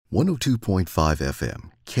102.5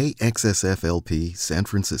 FM, KXSFLP San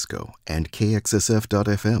Francisco, and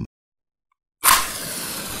KXSF.FM.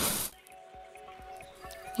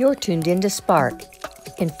 You're tuned in to Spark,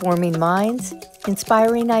 informing minds,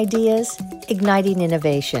 inspiring ideas, igniting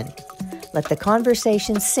innovation. Let the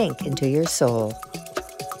conversation sink into your soul.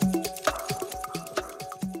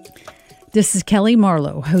 This is Kelly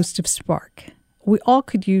Marlowe, host of Spark. We all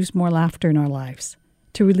could use more laughter in our lives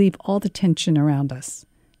to relieve all the tension around us,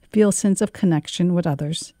 feel a sense of connection with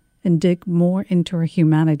others, and dig more into our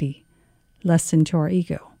humanity, less into our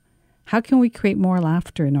ego. How can we create more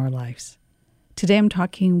laughter in our lives? Today I'm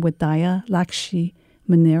talking with Daya Lakshmi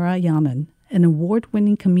Munirayanan, an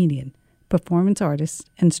award-winning comedian, performance artist,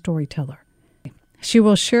 and storyteller. She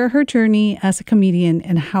will share her journey as a comedian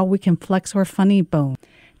and how we can flex our funny bone.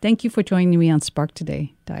 Thank you for joining me on Spark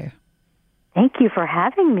today, Daya. Thank you for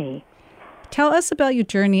having me. Tell us about your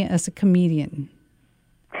journey as a comedian.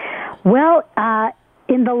 Well,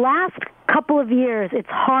 in the last couple of years, it's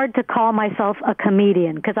hard to call myself a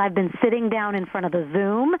comedian because I've been sitting down in front of the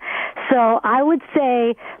Zoom. So I would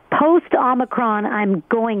say post-Omicron, I'm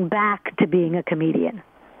going back to being a comedian.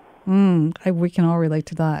 We can all relate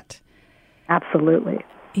to that. Absolutely.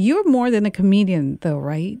 You're more than a comedian, though,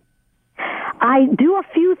 right? I do a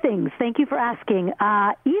few things. Thank you for asking.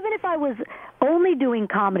 Even if I was only doing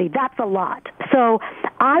comedy, that's a lot. So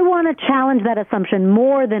I want to challenge that assumption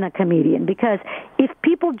more than a comedian, because if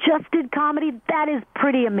people just did comedy, that is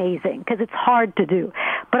pretty amazing because it's hard to do.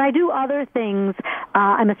 But I do other things.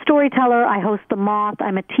 I'm a storyteller. I host The Moth.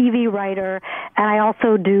 I'm a TV writer. And I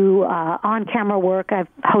also do on-camera work. I've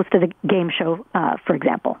hosted a game show, for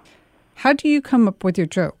example. How do you come up with your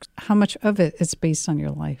jokes? How much of it is based on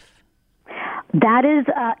your life? That is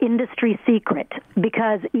an industry secret,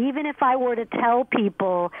 because even if I were to tell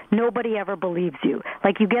people, nobody ever believes you.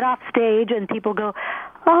 Like, you get off stage and people go,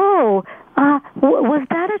 oh, was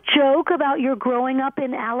that a joke about your growing up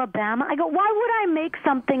in Alabama? I go, why would I make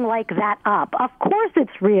something like that up? Of course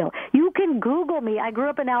it's real. You can Google me. I grew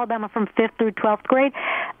up in Alabama from 5th through 12th grade.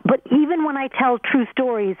 But even when I tell true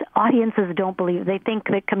stories, audiences don't believe. They think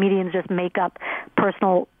that comedians just make up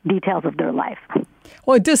personal details of their life.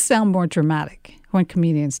 Well, it does sound more dramatic when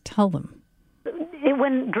comedians tell them.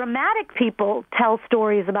 When dramatic people tell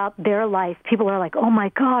stories about their life, people are like, oh my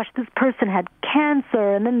gosh, this person had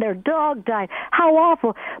cancer and then their dog died. How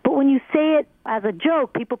awful. But when you say it as a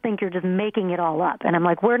joke, people think you're just making it all up. And I'm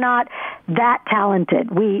like, we're not that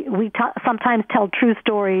talented. We sometimes tell true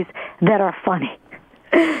stories that are funny.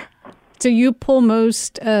 So you pull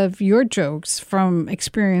most of your jokes from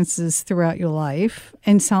experiences throughout your life,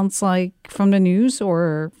 and sounds like from the news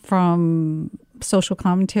or from social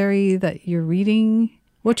commentary that you're reading.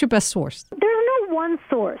 What's your best source? There's no one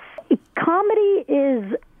source. Comedy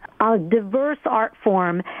is a diverse art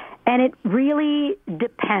form, and it really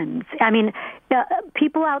depends. I mean,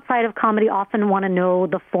 people outside of comedy often want to know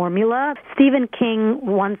the formula. Stephen King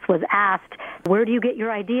once was asked, where do you get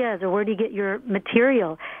your ideas, or where do you get your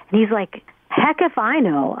material? And he's like, heck if I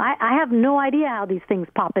know. I have no idea how these things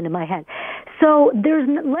pop into my head. So there's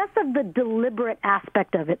less of the deliberate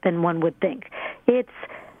aspect of it than one would think. It's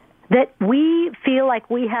that we feel like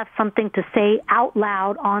we have something to say out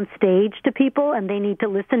loud on stage to people, and they need to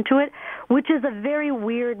listen to it, which is a very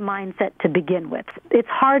weird mindset to begin with. It's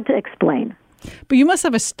hard to explain. But you must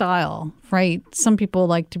have a style, right? Some people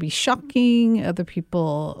like to be shocking. Other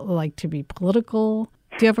people like to be political.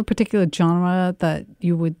 Do you have a particular genre that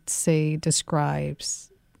you would say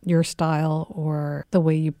describes your style or the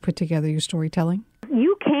way you put together your storytelling?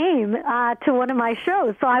 You came to one of my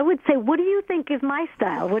shows, so I would say, what do you think is my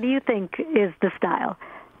style? What do you think is the style?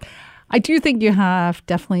 I do think you have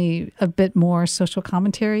definitely a bit more social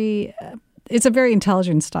commentary. It's a very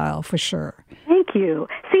intelligent style, for sure. Thank you.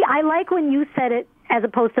 See, I like when you said it as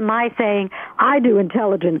opposed to my saying, I do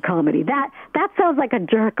intelligent comedy. That sounds like a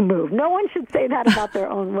jerk move. No one should say that about their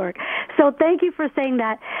own work. So thank you for saying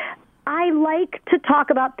that. I like to talk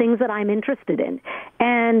about things that I'm interested in.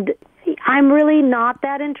 And I'm really not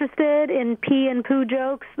that interested in pee and poo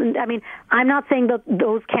jokes. I mean, I'm not saying that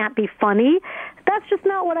those can't be funny. That's just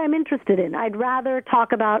not what I'm interested in. I'd rather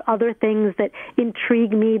talk about other things that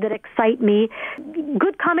intrigue me, that excite me.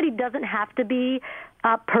 Good comedy doesn't have to be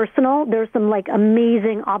personal. There's some like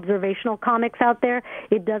amazing observational comics out there.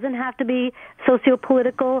 It doesn't have to be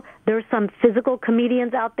socio-political. There's some physical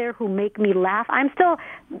comedians out there who make me laugh. I'm still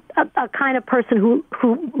a kind of person who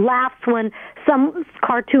laughs when some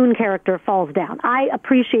cartoon character falls down. I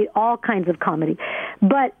appreciate all kinds of comedy.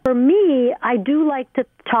 But for me, I do like to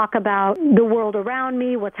talk about the world around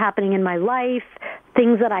me, what's happening in my life,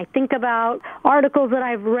 things that I think about, articles that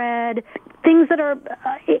I've read. things that are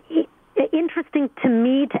interesting to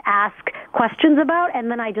me to ask questions about, and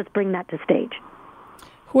then I just bring that to stage.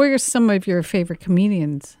 Who are some of your favorite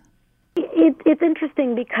comedians? It's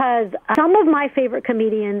interesting because some of my favorite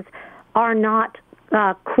comedians are not,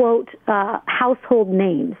 quote, household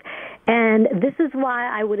names. And this is why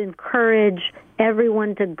I would encourage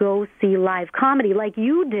everyone to go see live comedy like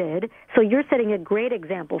you did. So you're setting a great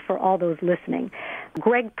example for all those listening.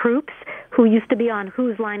 Greg Proops, who used to be on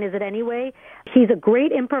Whose Line Is It Anyway? He's a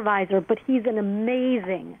great improviser, but he's an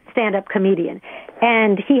amazing stand-up comedian.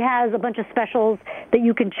 And he has a bunch of specials that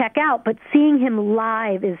you can check out, but seeing him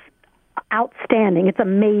live is outstanding. It's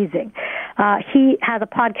amazing. He has a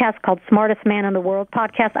podcast called Smartest Man in the World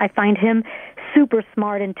podcast. I find him super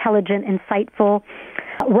smart, intelligent, insightful.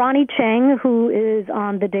 Ronnie Chang, who is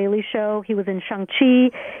on The Daily Show, he was in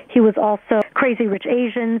Shang-Chi. He was also Crazy Rich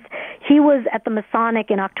Asians. He was at the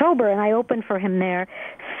Masonic in October, and I opened for him there.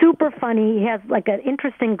 Super funny. He has like an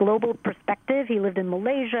interesting global perspective. He lived in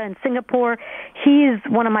Malaysia and Singapore. He's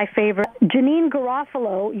one of my favorites. Janine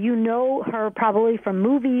Garofalo, you know her probably from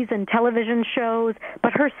movies and television shows,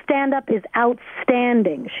 but her stand-up is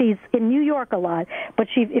outstanding. She's in New York a lot, but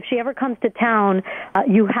if she ever comes to town,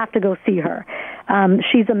 you have to go see her.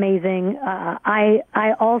 She's amazing.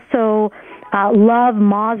 I also love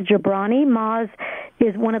Maz Jobrani. Maz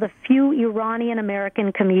is one of the few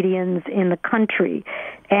Iranian-American comedians in the country,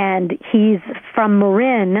 and he's from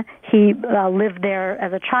Marin. He lived there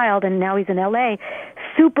as a child, and now he's in L.A.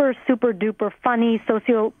 Super, super duper funny,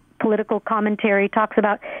 socio-political commentary, talks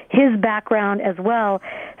about his background as well.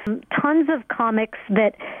 Tons of comics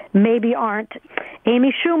that maybe aren't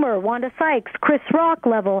Amy Schumer, Wanda Sykes, Chris Rock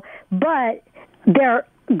level, but they're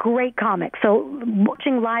great comics. So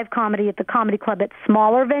watching live comedy at the comedy club at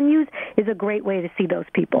smaller venues is a great way to see those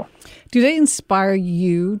people. Do they inspire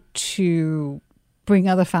you to bring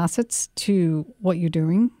other facets to what you're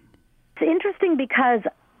doing? It's interesting because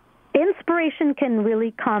inspiration can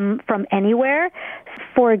really come from anywhere.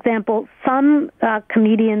 For example, some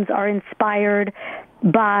comedians are inspired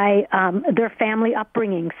by their family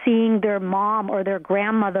upbringing, seeing their mom or their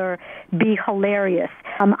grandmother be hilarious.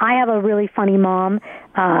 I have a really funny mom.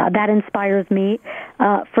 That inspires me.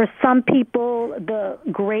 For some people, the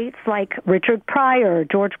greats like Richard Pryor,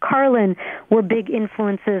 George Carlin were big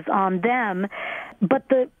influences on them. But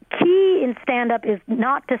the key in stand-up is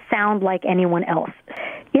not to sound like anyone else.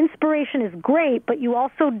 Inspiration is great, but you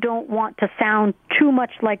also don't want to sound too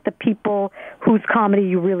much like the people whose comedy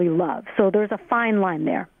you really love. So there's a fine line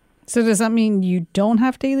there. So does that mean you don't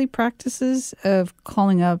have daily practices of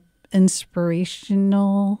calling up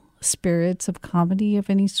inspirational spirits of comedy of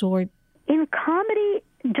any sort? In comedy,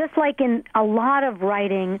 just like in a lot of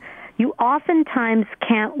writing, you oftentimes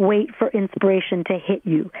can't wait for inspiration to hit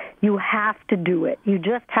you. You have to do it. You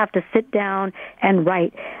just have to sit down and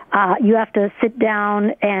write. You have to sit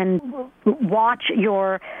down and watch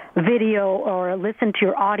your video or listen to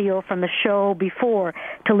your audio from the show before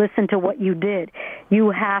to listen to what you did. You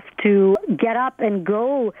have to get up and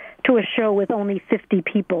go to a show with only 50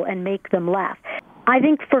 people and make them laugh. I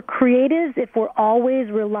think for creatives, if we're always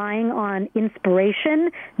relying on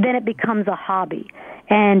inspiration, then it becomes a hobby.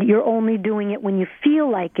 And you're only doing it when you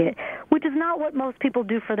feel like it, which is not what most people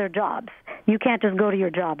do for their jobs. You can't just go to your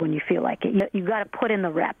job when you feel like it. You got to put in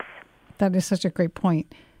the reps. That is such a great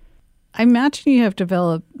point. I imagine you have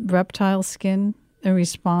developed reptile skin in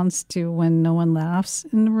response to when no one laughs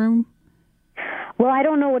in the room. Well, I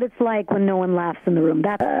don't know what it's like when no one laughs in the room.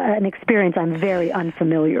 That's an experience I'm very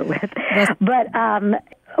unfamiliar with. But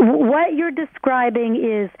what you're describing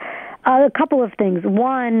is a couple of things.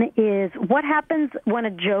 One is what happens when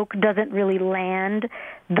a joke doesn't really land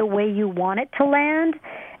the way you want it to land,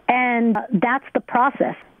 and that's the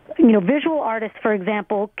process. You know, visual artists, for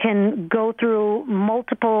example, can go through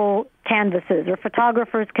multiple canvases, or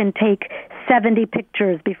photographers can take 70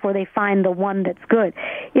 pictures before they find the one that's good.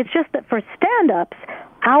 It's just that for stand-ups,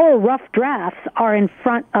 our rough drafts are in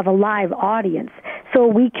front of a live audience, so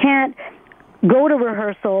we can't go to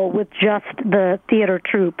rehearsal with just the theater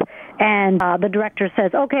troupe and the director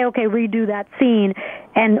says, okay, redo that scene,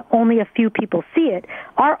 and only a few people see it.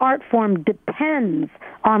 Our art form depends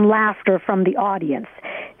on laughter from the audience.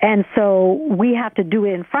 And so we have to do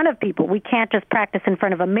it in front of people. We can't just practice in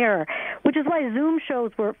front of a mirror, which is why Zoom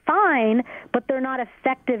shows were fine, but they're not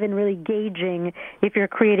effective in really gauging if you're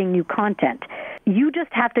creating new content. You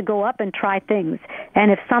just have to go up and try things.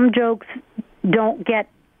 And if some jokes don't get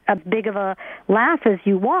as big of a laugh as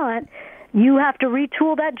you want, you have to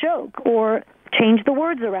retool that joke or change the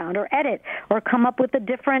words around or edit or come up with a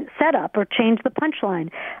different setup or change the punchline.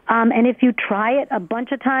 And if you try it a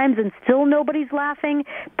bunch of times and still nobody's laughing,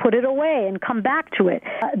 put it away and come back to it.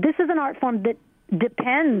 This is an art form that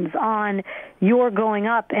depends on your going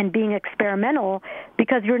up and being experimental,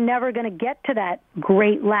 because you're never going to get to that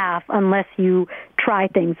great laugh unless you try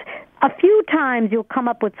things. A few times you'll come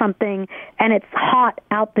up with something and it's hot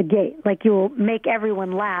out the gate, like you'll make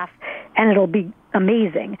everyone laugh and it'll be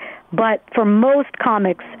amazing. But for most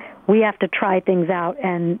comics, we have to try things out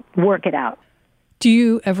and work it out. Do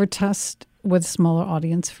you ever test with a smaller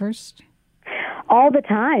audience first? All the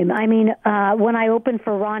time. I mean, when I opened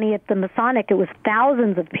for Ronnie at the Masonic, it was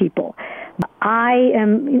thousands of people.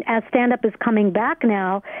 As stand-up is coming back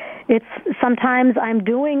now, it's sometimes I'm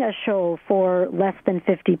doing a show for less than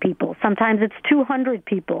 50 people. Sometimes it's 200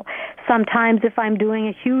 people. Sometimes if I'm doing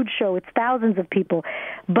a huge show, it's thousands of people.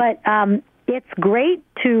 But it's great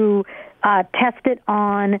to test it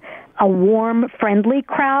on a warm, friendly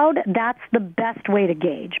crowd. That's the best way to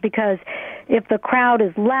gauge, because if the crowd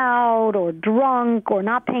is loud or drunk or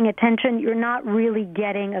not paying attention, you're not really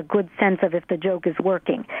getting a good sense of if the joke is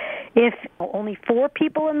working. If only 4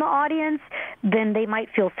 people in the audience, then they might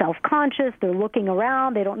feel self-conscious. They're looking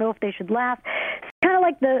around. They don't know if they should laugh. It's kind of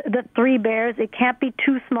like the Three Bears. It can't be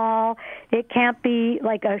too small. It can't be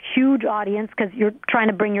like a huge audience because you're trying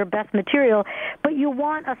to bring your best material. But you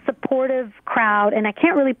want a supportive crowd, and I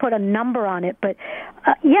can't really put a number on it, but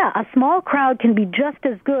a small crowd can be just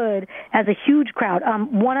as good as a huge crowd.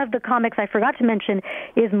 One of the comics I forgot to mention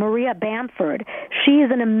is Maria Bamford. She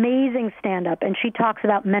is an amazing stand-up, and she talks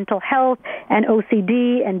about mental health and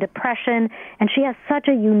OCD and depression, and she has such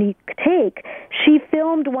a unique take. She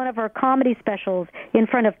filmed one of her comedy specials in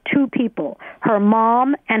front of 2 people, her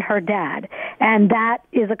mom and her dad, and that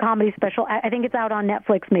is a comedy special. I think it's out on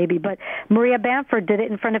Netflix maybe, but Maria Bamford did it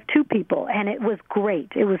in front of 2 people, and it was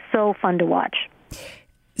great. It was so fun to watch.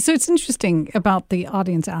 So it's interesting about the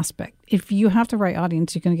audience aspect. If you have the right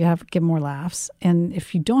audience, you're going to get more laughs. And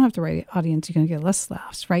if you don't have the right audience, you're going to get less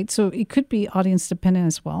laughs, right? So it could be audience dependent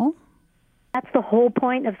as well. That's the whole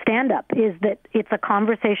point of stand-up, is that it's a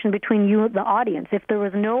conversation between you and the audience. If there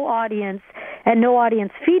was no audience and no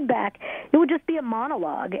audience feedback, it would just be a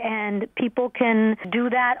monologue. And people can do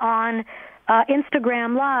that on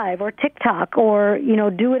Instagram Live or TikTok, or,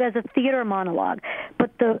 do it as a theater monologue.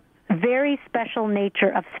 But the very special nature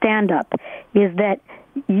of stand-up is that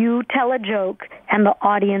you tell a joke and the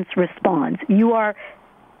audience responds. You are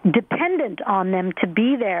dependent on them to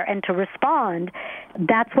be there and to respond.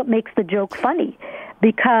 That's what makes the joke funny.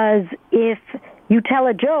 Because if you tell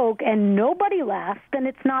a joke and nobody laughs, then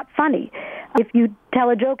it's not funny. If you tell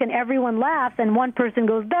a joke and everyone laughs and one person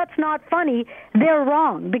goes, "That's not funny," they're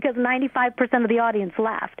wrong, because 95% of the audience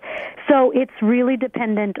laughed. So it's really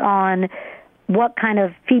dependent on what kind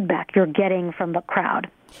of feedback you're getting from the crowd.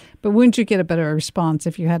 But wouldn't you get a better response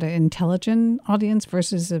if you had an intelligent audience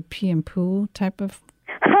versus a pee and poo type of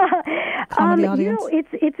comedy audience?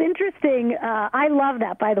 It's interesting. I love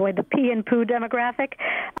that, by the way, the pee and poo demographic.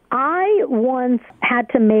 I once had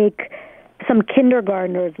to make some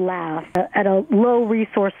kindergartners laugh at a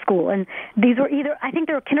low-resource school. And these were I think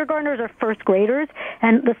they were kindergartners or first graders.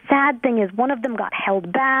 And the sad thing is one of them got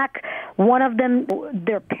held back. One of them,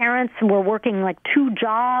 their parents were working like 2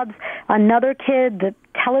 jobs. Another kid, the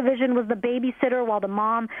television was the babysitter while the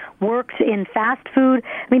mom worked in fast food.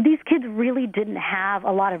 I mean, these kids really didn't have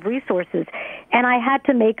a lot of resources. And I had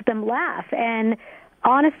to make them laugh. And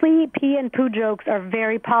honestly, pee and poo jokes are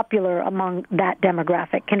very popular among that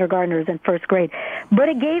demographic, kindergartners and first grade. But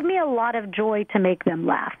it gave me a lot of joy to make them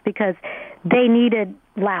laugh because they needed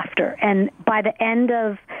laughter. And by the end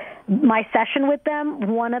of my session with them,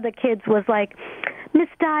 one of the kids was like, "Miss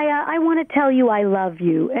Daya, I want to tell you I love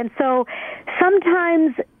you." And so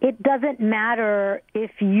sometimes it doesn't matter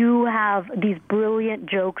if you have these brilliant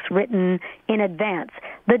jokes written in advance.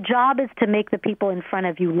 The job is to make the people in front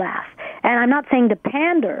of you laugh. And I'm not saying to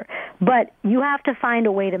pander, but you have to find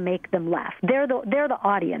a way to make them laugh. They're the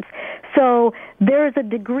audience. So there's a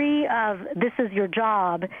degree of this is your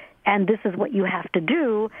job and this is what you have to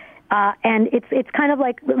do. And it's kind of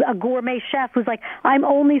like a gourmet chef who's like, "I'm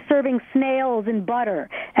only serving snails and butter."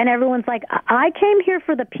 And everyone's like, "I came here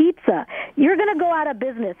for the pizza." You're going to go out of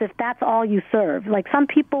business if that's all you serve. Like, some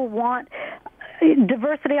people want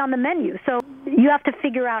diversity on the menu. So you have to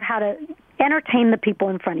figure out how to entertain the people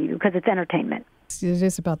in front of you because it's entertainment. It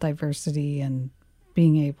is about diversity and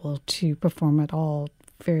being able to perform at all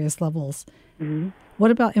various levels. Mm-hmm.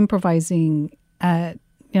 What about improvising at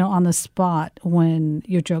on the spot when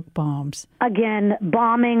your joke bombs? Again,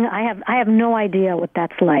 bombing, I have no idea what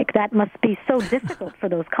that's like. That must be so difficult for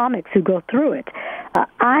those comics who go through it.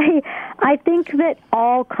 I think that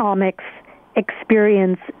all comics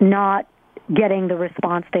experience not getting the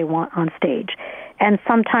response they want on stage. And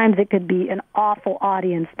sometimes it could be an awful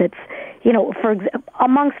audience that's,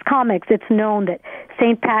 amongst comics, it's known that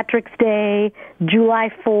St. Patrick's Day, July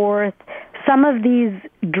 4th, some of these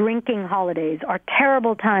drinking holidays are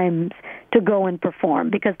terrible times to go and perform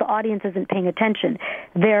because the audience isn't paying attention.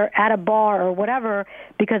 They're at a bar or whatever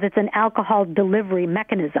because it's an alcohol delivery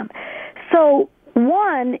mechanism. So,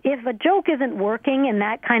 one, if a joke isn't working in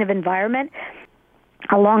that kind of environment,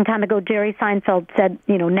 a long time ago, Jerry Seinfeld said,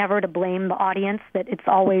 never to blame the audience, that it's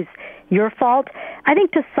always your fault. I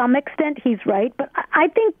think to some extent he's right, but I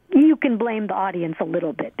think you can blame the audience a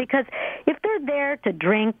little bit because if they're there to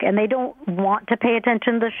drink and they don't want to pay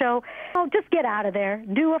attention to the show, just get out of there,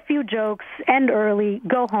 do a few jokes, end early,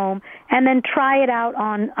 go home, and then try it out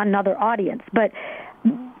on another audience. But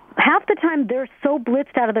half the time they're so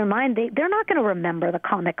blitzed out of their mind, they're not going to remember the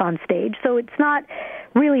comic on stage, so it's not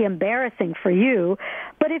really embarrassing for you.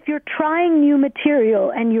 But if you're trying new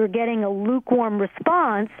material and you're getting a lukewarm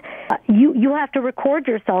response, you have to record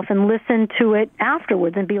yourself and listen to it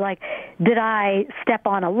afterwards and be like, did I step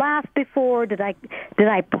on a laugh before? Did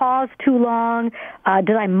I pause too long?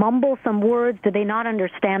 Did I mumble some words? Did they not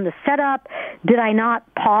understand the setup? Did I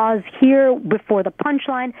not pause here before the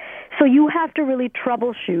punchline? So you have to really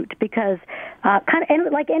troubleshoot because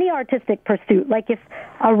and like any artistic pursuit, like if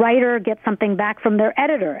a writer gets something back from their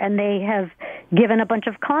editor and they have given a bunch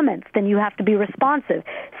of comments, then you have to be responsive.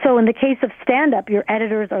 So in the case of stand-up, your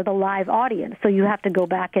editors are the live audience, so you have to go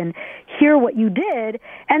back and hear what you did,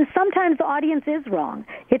 and sometimes the audience is wrong.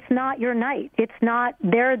 It's not your night. It's not,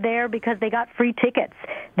 they're there because they got free tickets.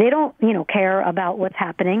 They don't, care about what's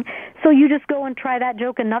happening, so you just go and try that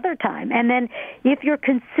joke another time. And then if you're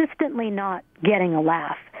consistently not getting a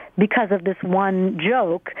laugh because of this one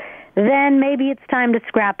joke, then maybe it's time to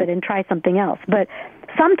scrap it and try something else. But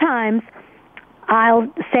sometimes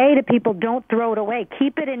I'll say to people, don't throw it away.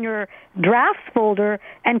 Keep it in your drafts folder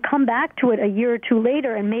and come back to it a year or two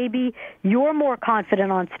later, and maybe you're more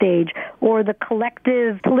confident on stage, or the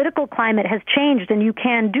collective political climate has changed and you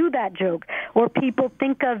can do that joke, or people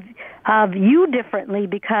think of you differently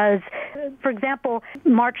because, for example,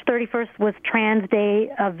 March 31st was Trans Day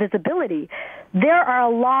of Visibility. There are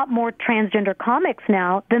a lot more transgender comics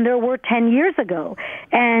now than there were 10 years ago,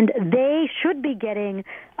 and they should be getting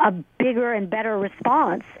a bigger and better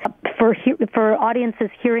response for audiences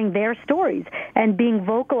hearing their stories and being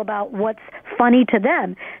vocal about what's funny to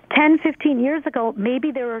them. 10, 15 years ago,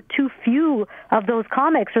 maybe there were too few of those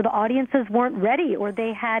comics, or the audiences weren't ready, or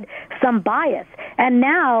they had some bias. And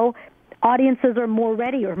now audiences are more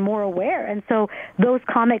ready or more aware, and so those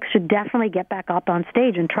comics should definitely get back up on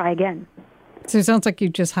stage and try again. So it sounds like you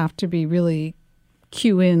just have to be really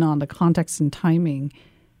cue in on the context and timing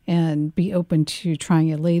and be open to trying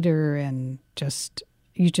it later, and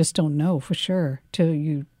you just don't know for sure till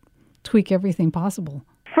you tweak everything possible.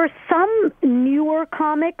 For some newer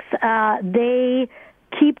comics, they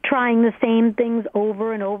keep trying the same things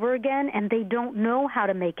over and over again, and they don't know how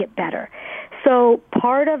to make it better. So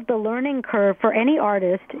part of the learning curve for any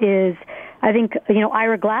artist is, I think,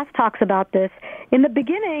 Ira Glass talks about this. In the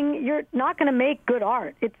beginning, you're not going to make good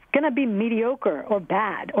art. It's going to be mediocre or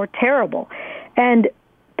bad or terrible. And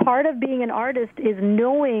part of being an artist is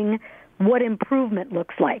knowing what improvement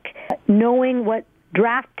looks like, knowing what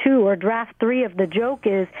draft 2 or draft 3 of the joke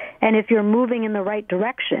is, and if you're moving in the right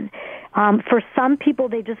direction. For some people,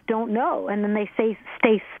 they just don't know, and then they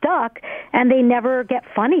stay stuck, and they never get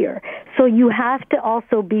funnier. So you have to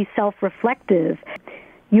also be self-reflective.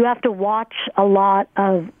 You have to watch a lot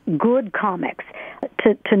of good comics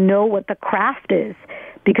to know what the craft is,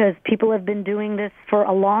 because people have been doing this for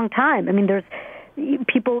a long time. I mean,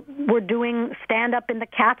 people were doing stand-up in the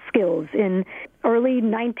Catskills in early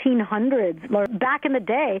 1900s. Back in the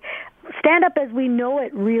day, stand-up as we know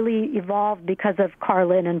it really evolved because of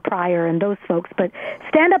Carlin and Pryor and those folks, but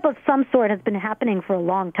stand-up of some sort has been happening for a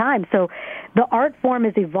long time. So the art form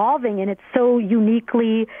is evolving, and it's so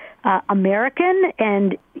uniquely American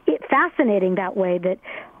and fascinating that way, that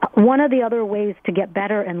one of the other ways to get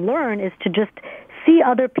better and learn is to just see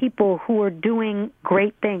other people who are doing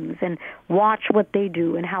great things and watch what they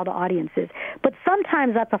do and how the audience is. But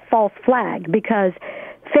sometimes that's a false flag, because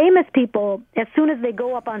famous people, as soon as they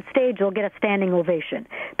go up on stage, they'll get a standing ovation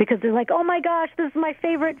because they're like, oh my gosh, this is my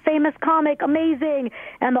favorite famous comic, amazing.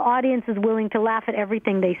 And the audience is willing to laugh at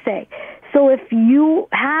everything they say. So if you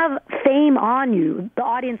have fame on you, the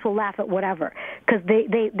audience will laugh at whatever because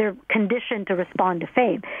they're conditioned to respond to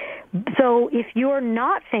fame. So if you're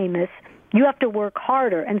not famous, you have to work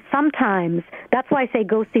harder. And sometimes, that's why I say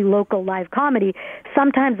go see local live comedy,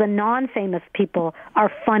 sometimes the non-famous people are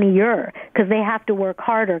funnier because they have to work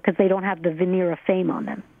harder because they don't have the veneer of fame on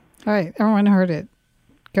them. All right, everyone heard it.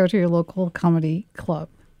 Go to your local comedy club.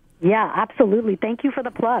 Yeah, absolutely. Thank you for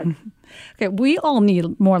the plug. Okay, we all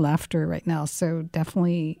need more laughter right now, so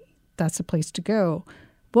definitely that's a place to go.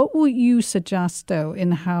 What would you suggest, though,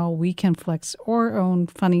 in how we can flex our own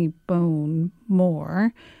funny bone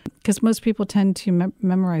more? Because most people tend to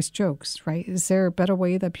memorize jokes, right? Is there a better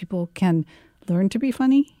way that people can learn to be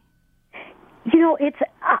funny? You know, it's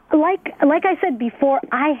like I said before,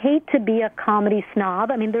 I hate to be a comedy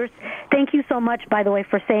snob. I mean, thank you so much, by the way,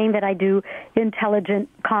 for saying that I do intelligent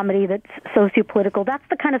comedy that's sociopolitical. That's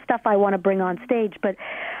the kind of stuff I want to bring on stage. But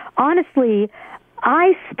honestly,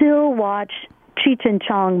 I still watch Cheech and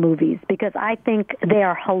Chong movies because I think they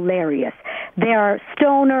are hilarious. They are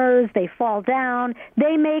stoners, they fall down,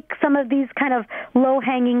 they make some of these kind of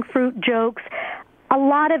low-hanging fruit jokes. A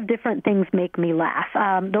lot of different things make me laugh.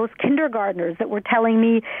 Those kindergartners that were telling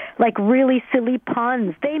me like really silly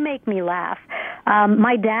puns, they make me laugh.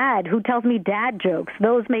 My dad, who tells me dad jokes,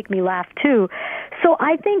 those make me laugh too. So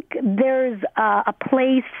I think there's a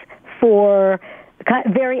place for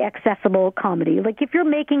very accessible comedy. Like if you're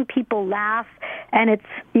making people laugh and it's,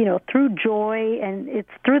 you know, through joy and it's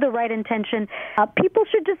through the right intention, people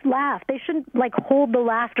should just laugh. They shouldn't like hold the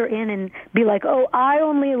laughter in and be like, oh, I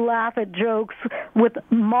only laugh at jokes with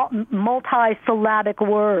multi-syllabic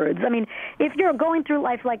words. I mean, if you're going through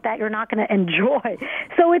life like that, you're not going to enjoy.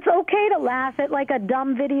 So it's okay to laugh at like a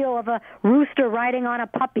dumb video of a rooster riding on a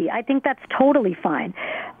puppy. I think that's totally fine.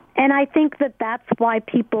 And I think that that's why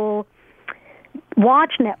people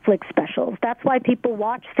watch Netflix specials. That's why people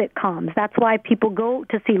watch sitcoms. That's why people go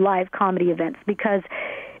to see live comedy events, because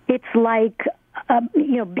it's like,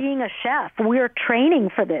 being a chef. We're training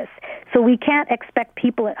for this. So we can't expect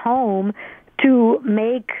people at home to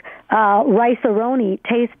make rice-a-roni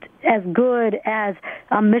taste as good as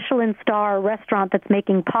a Michelin star restaurant that's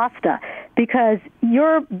making pasta, because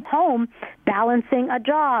you're home balancing a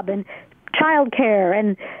job and childcare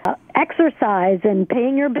and exercise and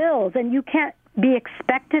paying your bills, and you can't be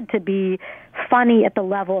expected to be funny at the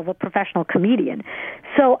level of a professional comedian.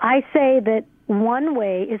 So I say that one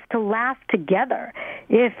way is to laugh together.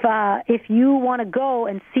 If you want to go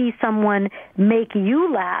and see someone make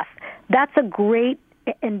you laugh, that's a great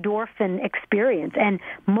endorphin experience. And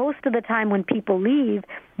most of the time when people leave,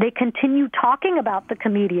 they continue talking about the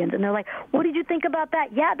comedians, and they're like, what did you think about that?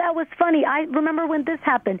 Yeah, that was funny. I remember when this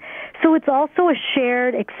happened. So it's also a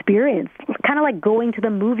shared experience, kind of like going to the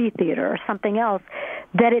movie theater or something else,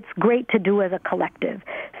 that it's great to do as a collective.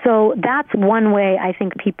 So that's one way I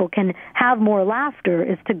think people can have more laughter,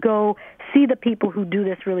 is to go see the people who do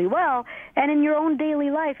this really well. And in your own daily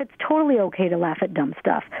life, it's totally okay to laugh at dumb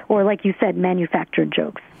stuff, or like you said, manufactured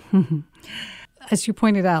jokes. As you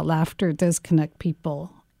pointed out, laughter does connect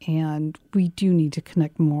people, and we do need to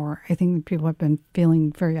connect more. I think people have been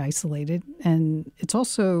feeling very isolated, and it's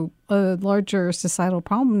also a larger societal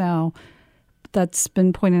problem now that's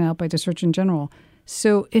been pointed out by the Surgeon General.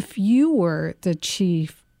 So if you were the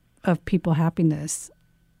chief of people happiness,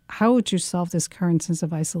 how would you solve this current sense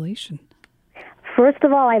of isolation? First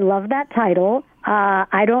of all, I love that title.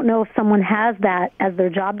 I don't know if someone has that as their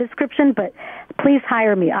job description, but please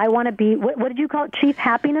hire me. I want to be, what did you call it, Chief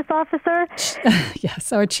Happiness Officer?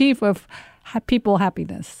 Yes, or Chief of People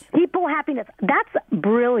Happiness. People Happiness. That's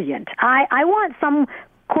brilliant. I want some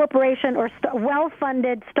corporation or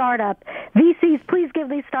well-funded startup, VCs, please give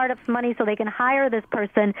these startups money so they can hire this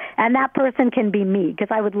person, and that person can be me, because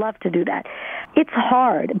I would love to do that. It's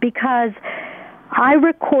hard because I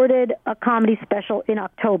recorded a comedy special in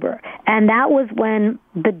October, and that was when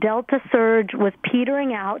the Delta surge was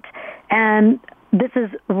petering out, and this is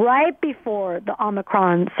right before the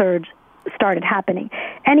Omicron surge started happening.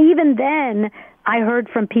 And even then, I heard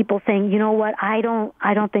from people saying, you know what, I don't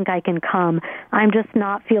think I can come. I'm just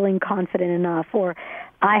not feeling confident enough, or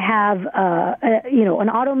I have, an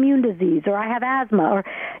autoimmune disease, or I have asthma,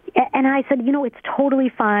 and I said, it's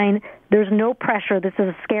totally fine. There's no pressure. This is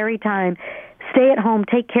a scary time. Stay at home.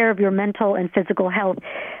 Take care of your mental and physical health.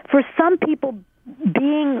 For some people,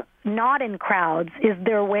 being not in crowds is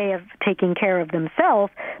their way of taking care of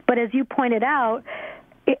themselves. But as you pointed out,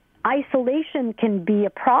 isolation can be a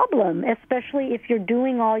problem, especially if you're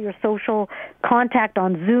doing all your social contact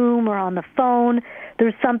on Zoom or on the phone.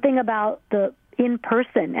 There's something about the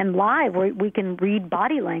in-person and live where we can read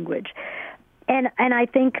body language. And I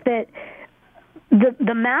think that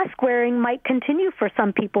the mask wearing might continue for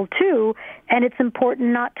some people too, and it's important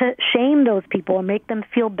not to shame those people or make them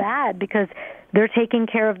feel bad because they're taking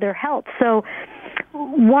care of their health. So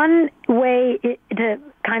one way to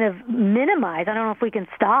kind of minimize, I don't know if we can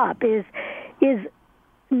stop, is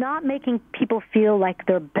not making people feel like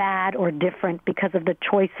they're bad or different because of the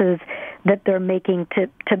choices that they're making to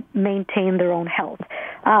maintain their own health.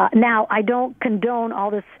 Now, I don't condone all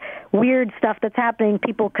this weird stuff that's happening,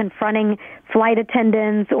 people confronting flight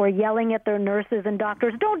attendants or yelling at their nurses and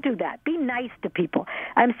doctors. Don't do that. Be nice to people.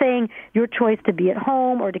 I'm saying your choice to be at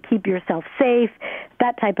home or to keep yourself safe,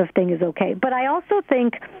 that type of thing is okay. But I also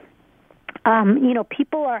think,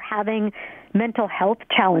 people are having mental health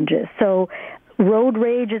challenges. So road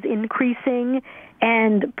rage is increasing,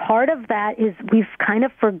 and part of that is we've kind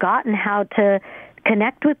of forgotten how to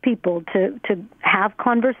connect with people, to have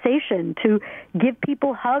conversation, to give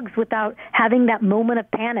people hugs without having that moment of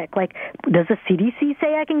panic. Like, does the CDC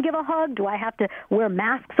say I can give a hug? Do I have to wear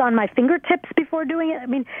masks on my fingertips before doing it? I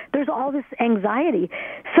mean, there's all this anxiety.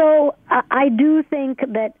 So I do think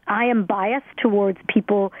that I am biased towards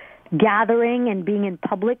people gathering and being in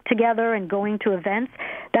public together and going to events.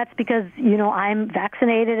 That's because, I'm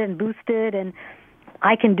vaccinated and boosted and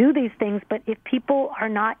I can do these things. But if people are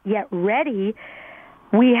not yet ready,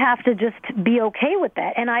 we have to just be okay with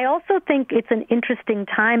that. And I also think it's an interesting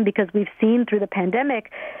time because we've seen through the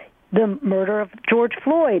pandemic the murder of George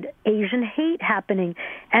Floyd, Asian hate happening.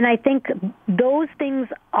 And I think those things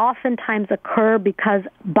oftentimes occur because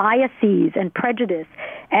biases and prejudice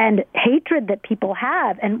and hatred that people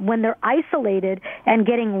have. And when they're isolated and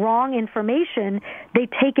getting wrong information, they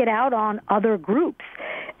take it out on other groups.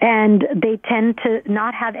 And they tend to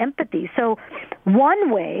not have empathy. So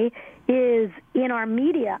one way is in our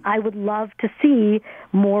media, I would love to see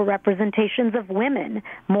more representations of women,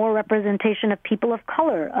 more representation of people of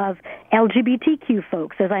color, of LGBTQ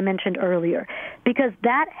folks, as I mentioned earlier, because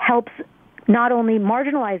that helps not only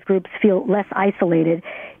marginalized groups feel less isolated,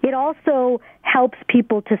 it also helps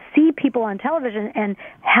people to see people on television and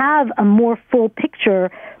have a more full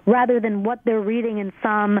picture rather than what they're reading in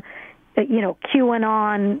some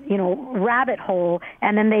QAnon, rabbit hole,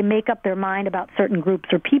 and then they make up their mind about certain groups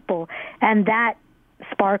or people, and that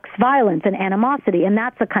sparks violence and animosity, and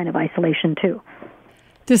that's a kind of isolation too.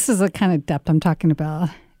 This is the kind of depth I'm talking about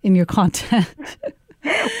in your content.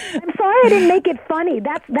 I'm sorry I didn't make it funny.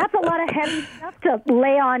 That's a lot of heavy stuff to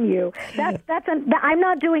lay on you. I'm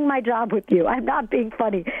not doing my job with you. I'm not being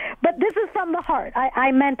funny. But this is from the heart.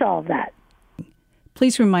 I meant all of that.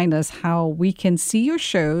 Please remind us how we can see your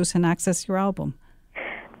shows and access your album.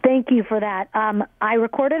 Thank you for that. I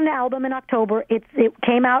recorded an album in October. It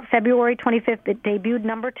came out February 25th. It debuted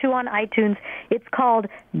number 2 on iTunes. It's called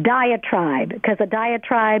Diatribe, because a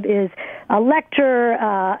diatribe is a lecture,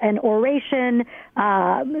 an oration.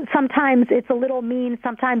 Sometimes it's a little mean.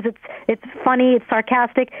 Sometimes it's funny. It's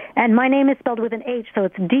sarcastic. And my name is spelled with an H, so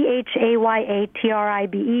it's DHAYATRIBE.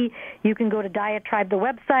 You can go to Diatribe, the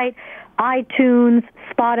website, iTunes,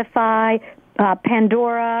 Spotify,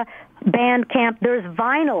 Pandora, Bandcamp. There's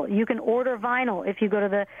vinyl. You can order vinyl if you go to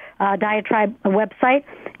the Diatribe website.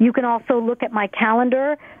 You can also look at my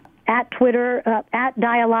calendar at Twitter, at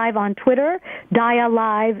Dialive on Twitter.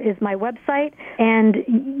 Dialive is my website. And,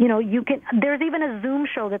 you can, there's even a Zoom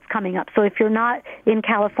show that's coming up. So if you're not in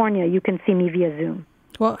California, you can see me via Zoom.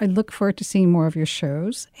 Well, I look forward to seeing more of your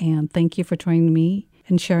shows. And thank you for joining me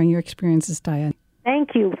and sharing your experiences, Dia.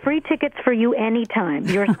 Thank you. Free tickets for you anytime.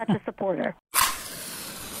 You're such a supporter.